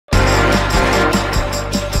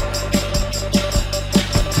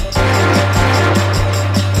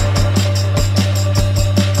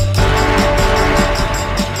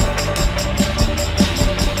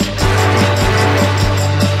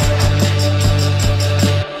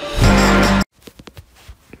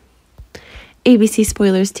ABC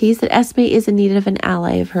spoilers tease that Esme is in need of an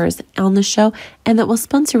ally of hers on the show, and that while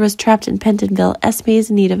Spencer was trapped in Pentonville, Esme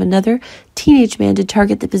is in need of another teenage man to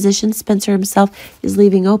target the position Spencer himself is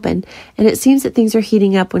leaving open. And it seems that things are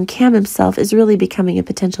heating up when Cam himself is really becoming a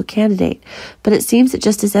potential candidate. But it seems that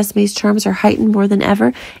just as Esme's charms are heightened more than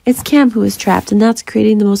ever, it's Cam who is trapped, and that's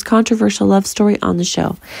creating the most controversial love story on the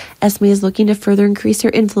show. Esme is looking to further increase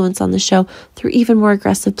her influence on the show through even more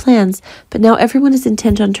aggressive plans, but now everyone is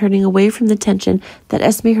intent on turning away from the tension that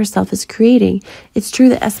Esme herself is creating. It's true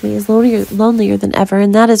that Esme is lonelier than ever,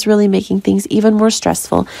 and that is really making things even more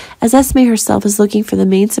stressful, as Esme herself is looking for the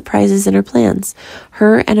main surprises in her plans.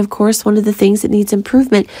 And of course, one of the things that needs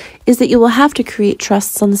improvement is that you will have to create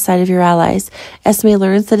trusts on the side of your allies. Esme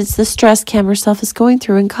learns that it's the stress Cam herself is going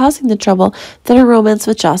through and causing the trouble that her romance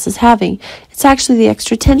with Joss is having. It's actually the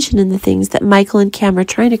extra tension in the things that Michael and Cam are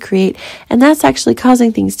trying to create, and that's actually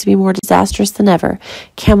causing things to be more disastrous than ever.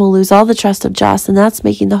 Cam will lose all the trust of Joss, and that's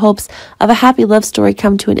making the hopes of a happy love story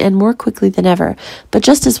come to an end more quickly than ever. But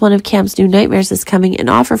just as one of Cam's new nightmares is coming, an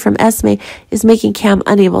offer from Esme is making Cam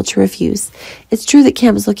unable to refuse. It's true that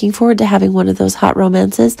Cam is looking forward to having one of those hot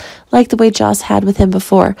romances, like the way Joss had with him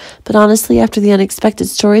before. But honestly, after the unexpected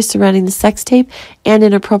stories surrounding the sex tape and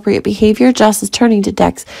inappropriate behavior, Joss is turning to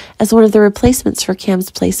Dex as one of the replacements for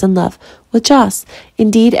Cam's place in love with Joss.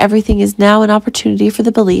 Indeed, everything is now an opportunity for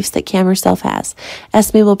the beliefs that Cam herself has.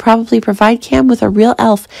 Esme will probably provide Cam with a real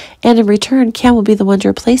elf, and in return, Cam will be the one to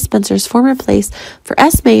replace Spencer's former place for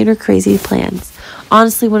Esme and her crazy plans.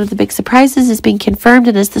 Honestly, one of the big surprises is being confirmed,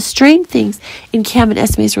 and as the strange things in Cam and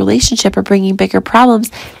Esme's relationship are bringing bigger problems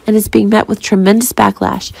and is being met with tremendous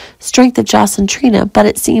backlash. Strength of Joss and Trina, but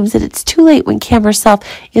it seems that it's too late when Cam herself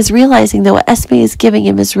is realizing that what Esme is giving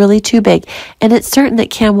him is really too big, and it's certain that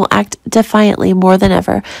Cam will act defiantly more than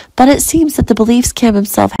ever. But it seems that the beliefs Cam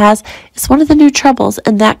himself has is one of the new troubles,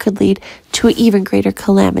 and that could lead to even greater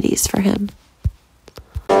calamities for him.